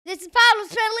this is Pavlos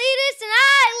Pavlidis, and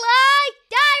I like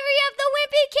Diary of the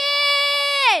Wimpy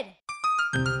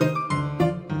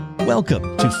Kid!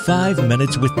 Welcome to 5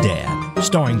 Minutes with Dad,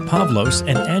 starring Pavlos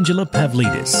and Angela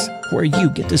Pavlidis, where you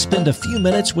get to spend a few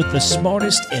minutes with the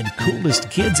smartest and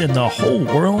coolest kids in the whole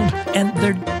world, and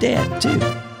their dad, too.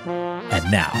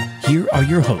 And now, here are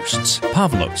your hosts,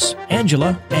 Pavlos,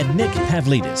 Angela, and Nick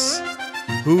Pavlidis.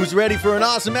 Who's ready for an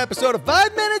awesome episode of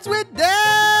 5 Minutes with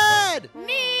Dad?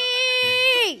 Me!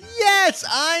 Yes,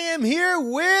 I am here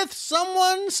with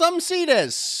some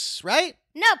Cetus, right?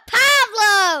 No,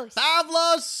 Pavlos!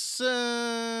 Pavlos,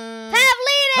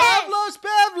 Pavlidis! Pavlos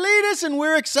Pavlidis, and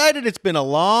we're excited. It's been a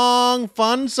long,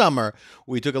 fun summer.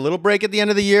 We took a little break at the end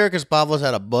of the year because Pavlos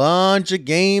had a bunch of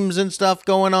games and stuff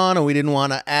going on, and we didn't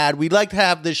want to add. We'd like to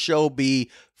have this show be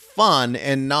fun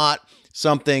and not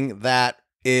something that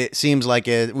it seems like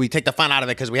we take the fun out of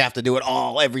it because we have to do it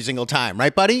all every single time.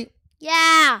 Right, buddy?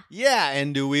 Yeah. Yeah,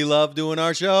 and do we love doing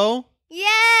our show?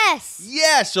 Yes.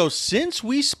 Yeah, so since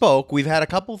we spoke, we've had a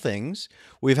couple things.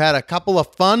 We've had a couple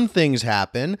of fun things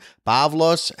happen.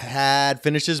 Pavlos had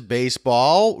finished his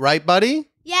baseball, right, buddy?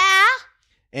 Yeah.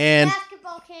 And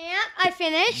Basketball camp, I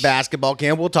finished. basketball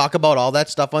camp. We'll talk about all that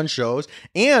stuff on shows.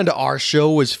 And our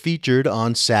show was featured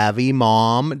on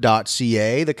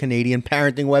SavvyMom.ca, the Canadian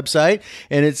parenting website.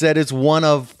 And it said it's one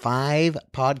of 5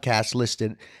 podcasts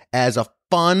listed as a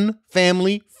fun,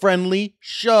 family-friendly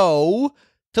show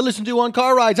to listen to on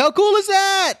car rides. How cool is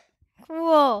that?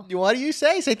 Cool. What do you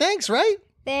say? Say thanks, right?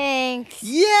 Thanks.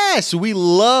 Yes, we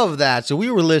love that. So we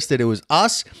were listed. It was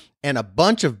us and a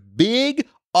bunch of big,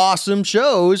 awesome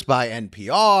shows by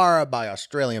NPR, by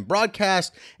Australian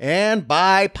Broadcast, and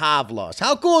by Pavlos.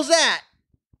 How cool is that?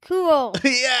 Cool.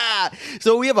 Yeah.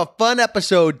 So we have a fun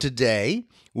episode today.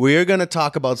 We're going to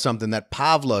talk about something that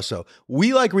Pavlos, so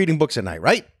we like reading books at night,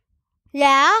 right?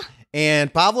 Yeah.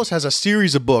 And Pavlos has a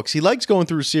series of books. He likes going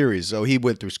through series. So he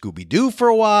went through Scooby-Doo for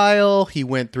a while. He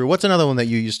went through, what's another one that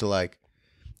you used to like?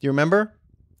 Do you remember?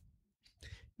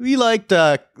 We liked,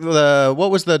 what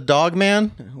was the Dog Man?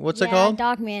 What's it called?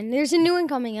 Dog Man. There's a new one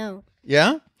coming out.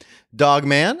 Yeah? Dog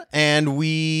Man. And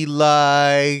we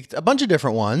liked a bunch of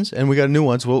different ones. And we got a new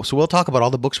one. So we'll talk about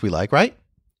all the books we like, right?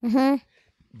 Mm-hmm.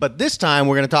 But this time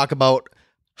we're going to talk about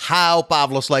how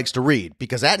Pavlos likes to read.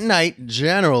 Because at night,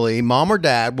 generally, mom or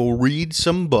dad will read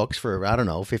some books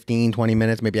for, 15, 20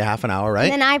 minutes, maybe a half an hour,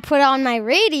 right? And then I put on my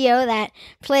radio that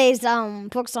plays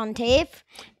books on tape.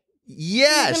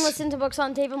 Yes. You can listen to books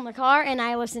on tape in the car, and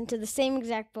I listen to the same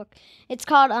exact book. It's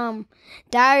called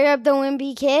Diary of the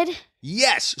Wimpy Kid.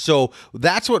 Yes. So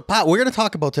that's what we're going to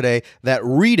talk about today, that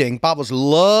reading. Pavlos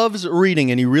loves reading,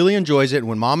 and he really enjoys it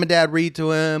when mom and dad read to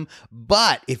him.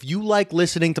 But if you like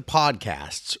listening to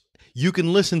podcasts, you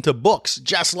can listen to books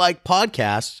just like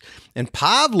podcasts. And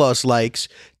Pavlos likes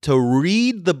to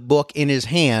read the book in his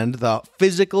hand, the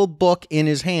physical book in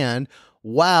his hand,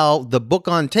 while the book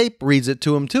on tape reads it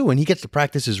to him too. And he gets to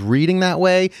practice his reading that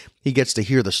way. He gets to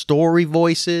hear the story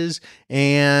voices.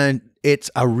 And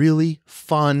it's a really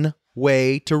fun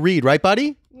way to read. Right,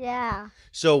 buddy? Yeah.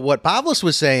 So what Pavlos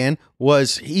was saying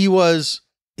was he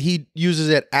uses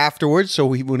it afterwards. So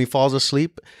when he falls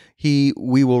asleep, we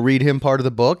will read him part of the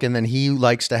book. And then he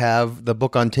likes to have the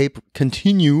book on tape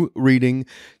continue reading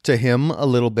to him a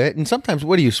little bit. And sometimes,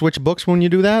 what do you switch books when you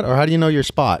do that? Or how do you know your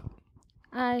spot?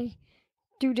 I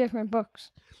do different books.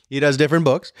 He does different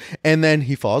books, and then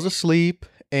he falls asleep.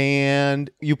 And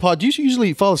do you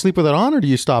usually fall asleep with it on, or do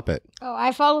you stop it? Oh,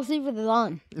 I fall asleep with it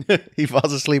on. He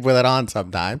falls asleep with it on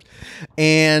sometimes,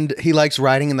 and he likes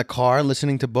riding in the car,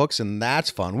 listening to books, and that's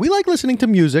fun. We like listening to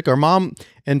music. Our mom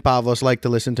and Pavlos like to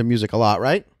listen to music a lot,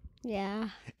 right? Yeah.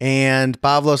 And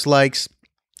Pavlos likes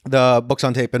the books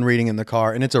on tape and reading in the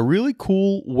car, and it's a really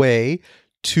cool way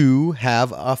to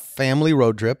have a family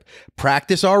road trip,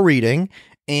 practice our reading,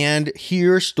 and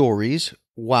hear stories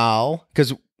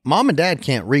because mom and dad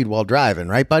can't read while driving,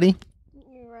 right, buddy?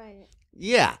 You're right.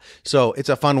 Yeah, so it's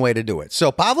a fun way to do it.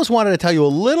 So Pavlos wanted to tell you a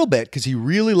little bit because he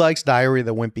really likes Diary of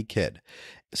the Wimpy Kid.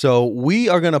 So we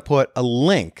are going to put a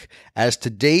link as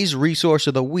today's resource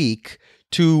of the week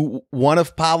to one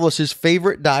of Pavlos's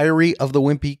favorite Diary of the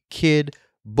Wimpy Kid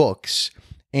books.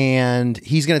 And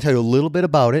he's going to tell you a little bit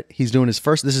about it. He's doing this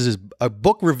is a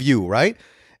book review, right?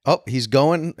 Oh, he's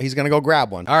going to go grab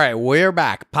one. All right, we're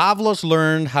back. Pavlos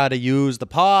learned how to use the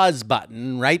pause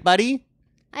button, right, buddy?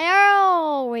 I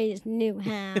always knew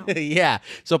how. Yeah.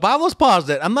 So Pavlos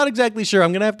paused it. I'm not exactly sure.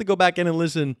 I'm going to have to go back in and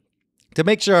listen to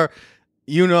make sure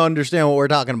you know, understand what we're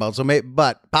talking about. So,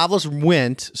 but Pavlos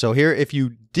went. So here, if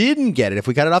you didn't get it, if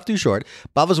we cut it off too short,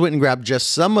 Pavlos went and grabbed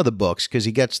just some of the books because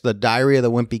he gets the Diary of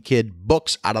the Wimpy Kid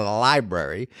books out of the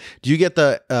library. Do you get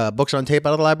the books on tape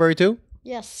out of the library too?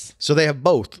 Yes. So they have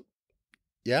both.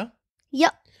 Yeah.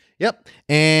 Yep. Yep.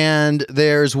 And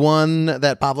there's one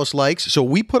that Pavlos likes. So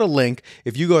we put a link.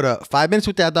 If you go to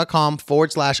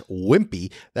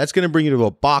 5minuteswithdad.com/Wimpy, that's going to bring you to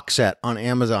a box set on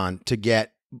Amazon to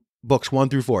get books 1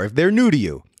 through 4. If they're new to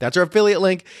you, that's our affiliate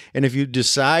link. And if you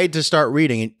decide to start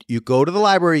reading, you go to the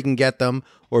library, you can get them.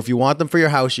 Or if you want them for your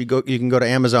house, you can go to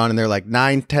Amazon and they're like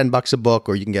 $9-10 a book,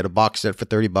 or you can get a box set for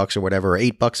 $30 or whatever, or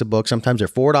 $8 a book. Sometimes they're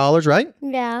 $4, right?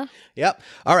 Yeah. Yep.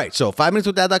 All right. So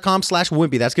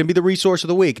 5minuteswithdad.com/Wimpy. That's going to be the resource of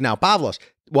the week. Now, Pavlos,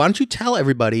 why don't you tell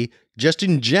everybody, just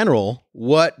in general,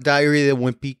 what Diary of the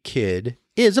Wimpy Kid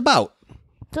is about?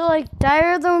 So, like,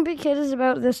 Diary of the Wimpy Kid is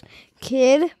about this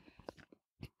kid,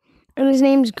 and his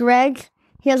name's Greg.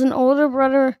 He has an older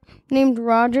brother named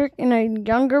Roderick and a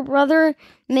younger brother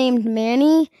named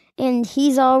Manny, and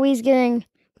he's always getting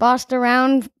bossed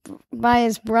around by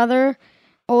his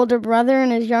older brother,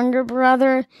 and his younger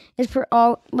brother is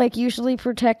usually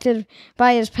protected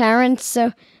by his parents.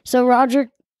 So Roderick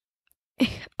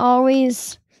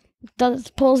always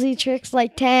pulls these tricks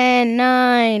like 10,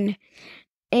 9,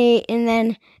 8, and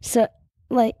then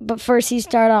but first he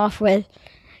start off with,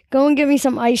 "Go and give me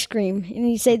some ice cream."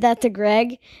 And you say that to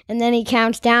Greg, and then he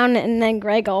counts down, and then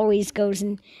Greg always goes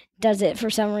and does it for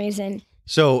some reason.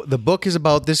 So the book is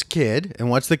about this kid, and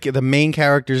what's the main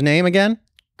character's name again?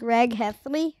 Greg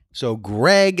Heffley. So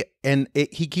Greg,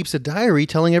 he keeps a diary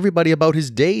telling everybody about his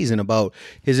days and about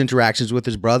his interactions with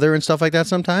his brother and stuff like that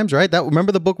sometimes, right?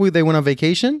 Remember the book where they went on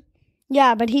vacation?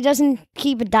 Yeah, but he doesn't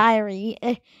keep a diary.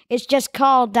 It's just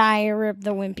called Diary of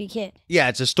the Wimpy Kid. Yeah,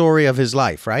 it's a story of his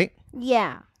life, right?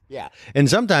 Yeah. Yeah. And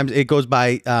sometimes it goes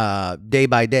by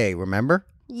day, remember?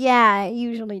 Yeah, it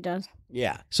usually does.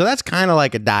 Yeah. So that's kind of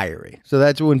like a diary. So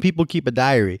that's when people keep a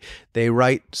diary, they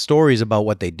write stories about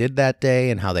what they did that day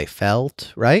and how they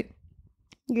felt, right?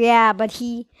 Yeah, but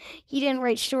he didn't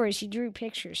write stories. He drew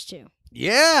pictures too.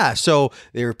 Yeah. So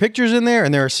there are pictures in there,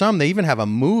 and there are some, they even have a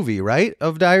movie, right,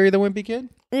 of Diary of the Wimpy Kid?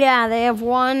 Yeah, they have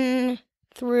 1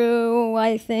 through,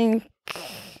 I think,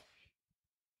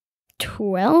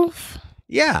 12.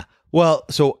 Yeah. Well,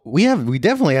 so we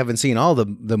definitely haven't seen all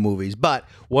the movies, but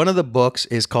one of the books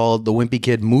is called The Wimpy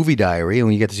Kid Movie Diary,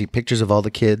 and you get to see pictures of all the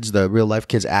kids, the real life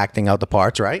kids acting out the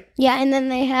parts, right? Yeah, and then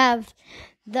they have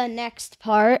the next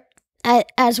part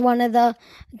as one of the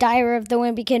Diary of the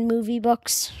Wimpy Kid movie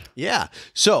books. Yeah.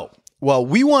 So, well,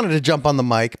 we wanted to jump on the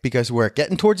mic because we're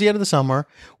getting towards the end of the summer.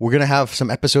 We're going to have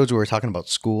some episodes where we're talking about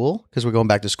school because we're going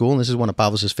back to school, and this is one of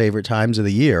Pavlos' favorite times of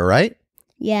the year, right?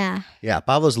 Yeah. Yeah,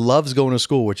 Pavlos loves going to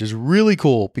school, which is really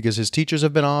cool because his teachers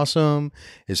have been awesome,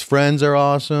 his friends are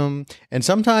awesome, and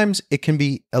sometimes it can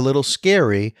be a little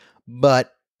scary,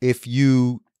 but if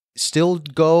you still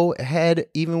go ahead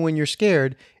even when you're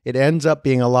scared, it ends up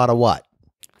being a lot of what?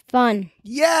 Fun.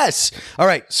 Yes! All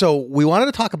right, so we wanted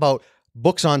to talk about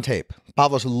books on tape.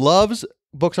 Pavlos loves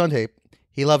books on tape.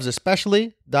 He loves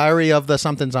especially Diary of the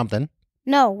something something.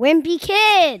 No, Wimpy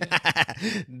Kid.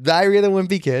 Diary of the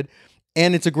Wimpy Kid.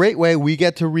 And it's a great way. We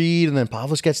get to read, and then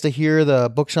Pavlos gets to hear the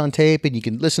books on tape, and you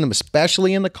can listen to them,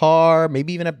 especially in the car,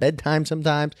 maybe even at bedtime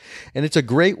sometimes. And it's a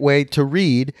great way to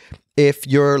read if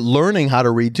you're learning how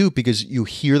to read too, because you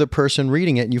hear the person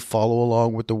reading it and you follow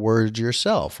along with the words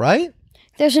yourself, right?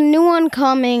 There's a new one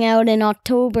coming out in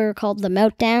October called The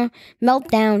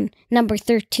Meltdown number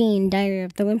 13, Diary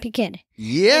of the Wimpy Kid.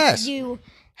 Yes. If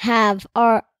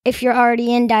you're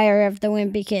already in Diary of the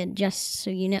Wimpy Kid, just so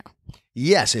you know.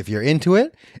 Yes, if you're into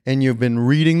it and you've been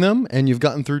reading them and you've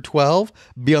gotten through 12,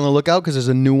 be on the lookout because there's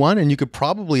a new one. And you could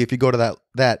probably, if you go to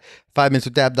that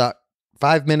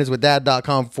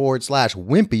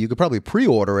 5minuteswithdad.com/Wimpy, you could probably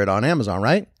pre-order it on Amazon,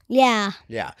 right? Yeah.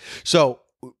 Yeah. So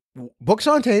books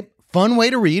on tape, fun way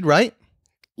to read, right?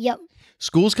 Yep.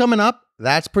 School's coming up.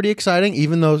 That's pretty exciting,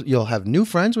 even though you'll have new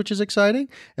friends, which is exciting.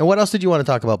 And what else did you want to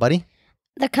talk about, buddy?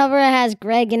 The cover has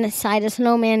Greg inside a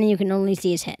snowman and you can only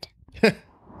see his head.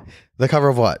 The cover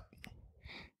of what?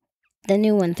 The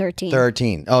new one, 13.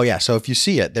 13. Oh, yeah. So if you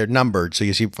see it, they're numbered. So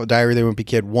you see Diary of the Wimpy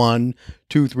Kid 1,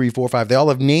 2, 3, 4, 5. They all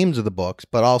have names of the books,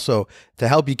 but also to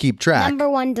help you keep track. Number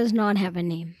 1 does not have a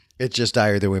name. It's just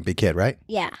Diary of the Wimpy Kid, right?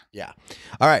 Yeah. Yeah.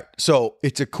 All right. So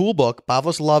it's a cool book.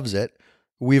 Pavlos loves it.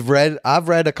 I've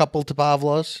read a couple to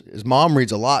Pavlos. His mom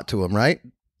reads a lot to him, right?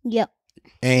 Yep.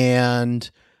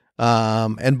 And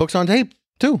books on tape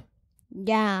too.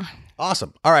 Yeah.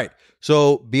 Awesome. All right.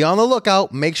 So be on the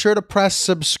lookout. Make sure to press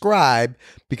subscribe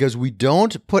because we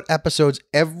don't put episodes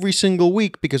every single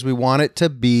week because we want it to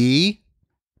be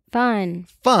fun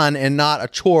and not a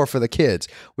chore for the kids.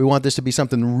 We want this to be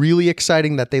something really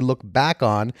exciting that they look back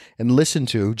on and listen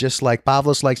to, just like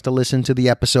Pavlos likes to listen to the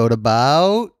episode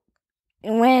about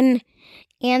when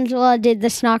Angela did the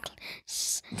snack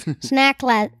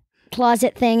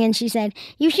closet thing, and she said,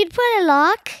 "You should put a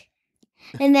lock."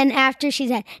 And then after she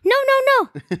said, "No."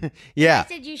 Yeah. I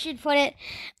said you should put it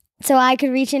so I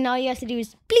could reach in. All you have to do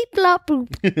is bleep, blop,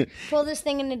 boop. Pull this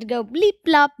thing and it'd go bleep,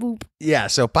 blop, boop. Yeah,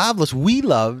 so Pavlos,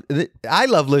 I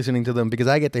love listening to them because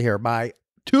I get to hear my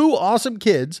two awesome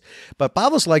kids, but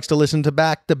Pavlos likes to listen to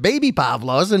back to baby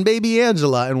Pavlos and baby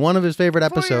Angela in one of his favorite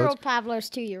episodes. 4-year-old Pavlos,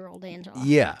 2-year-old Angela.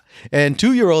 Yeah, and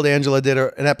 2-year-old Angela did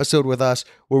an episode with us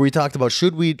where we talked about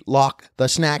should we lock the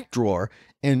snack drawer.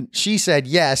 And she said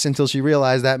yes until she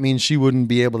realized that means she wouldn't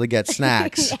be able to get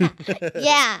snacks.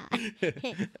 Yeah.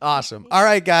 Awesome. All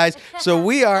right, guys. So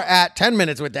we are at 10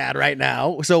 minutes with Dad right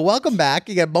now. So welcome back.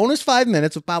 You got bonus 5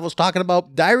 minutes of Pavlos talking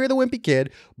about Diary of the Wimpy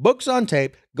Kid, books on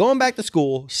tape, going back to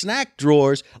school, snack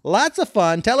drawers, lots of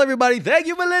fun. Tell everybody thank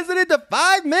you for listening to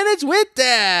 5 Minutes with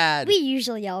Dad. We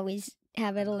usually always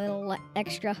have it a little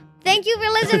extra. Thank you for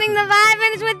listening to 5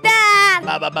 Minutes with Dad.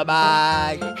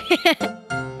 Bye.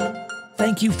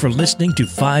 Thank you for listening to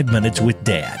 5 Minutes with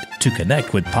Dad. To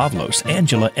connect with Pavlos,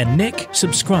 Angela, and Nick,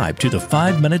 subscribe to the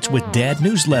 5 Minutes with Dad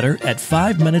newsletter at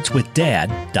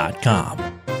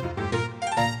 5minuteswithdad.com.